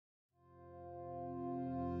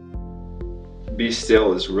Be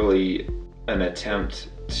Still is really an attempt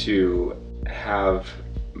to have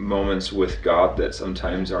moments with God that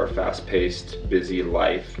sometimes our fast-paced, busy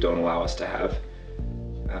life don't allow us to have.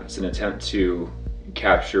 It's an attempt to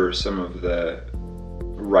capture some of the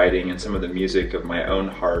writing and some of the music of my own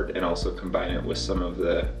heart and also combine it with some of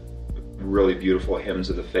the really beautiful hymns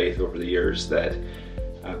of the faith over the years that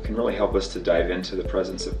can really help us to dive into the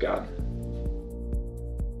presence of God.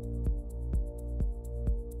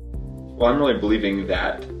 Well, I'm really believing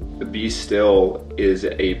that Be Still is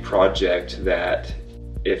a project that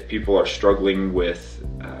if people are struggling with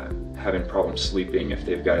having problems sleeping, if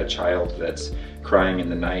they've got a child that's crying in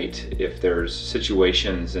the night, if there's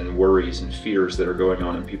situations and worries and fears that are going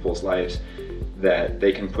on in people's lives, that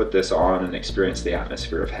they can put this on and experience the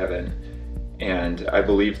atmosphere of heaven. And I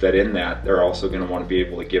believe that in that, they're also going to want to be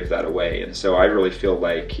able to give that away. And so I really feel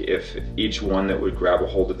like if each one that would grab a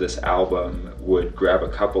hold of this album would grab a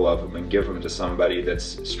couple of them and give them to somebody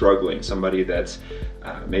that's struggling, somebody that's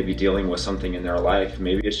maybe dealing with something in their life,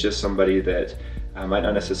 maybe it's just somebody that might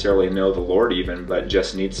not necessarily know the Lord even, but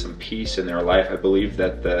just needs some peace in their life. I believe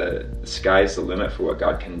that the sky's the limit for what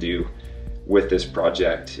God can do with this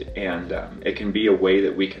project. And it can be a way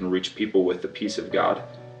that we can reach people with the peace of God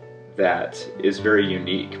that is very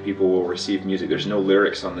unique. People will receive music. There's no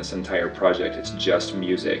lyrics on this entire project. It's just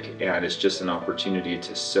music, and it's just an opportunity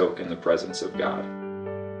to soak in the presence of God.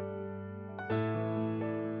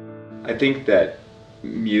 I think that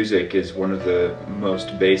music is one of the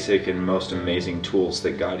most basic and most amazing tools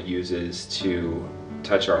that God uses to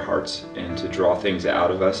touch our hearts and to draw things out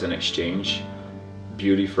of us and exchange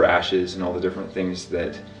beauty for ashes and all the different things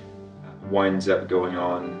that winds up going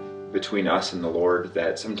on between us and the Lord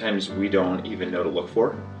that sometimes we don't even know to look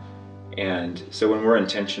for. And so when we're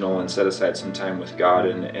intentional and set aside some time with God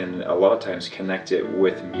and a lot of times connect it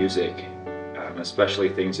with music, especially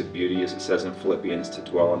things of beauty, as it says in Philippians, to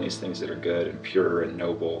dwell on these things that are good and pure and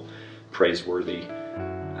noble, praiseworthy,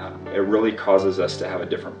 it really causes us to have a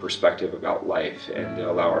different perspective about life and to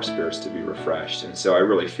allow our spirits to be refreshed. And so I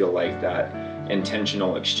really feel like that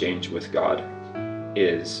intentional exchange with God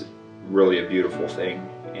is really a beautiful thing.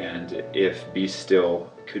 And if Be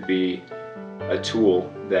Still could be a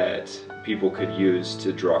tool that people could use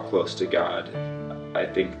to draw close to God, I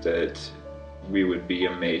think that we would be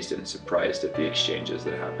amazed and surprised at the exchanges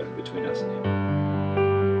that happen between us and Him.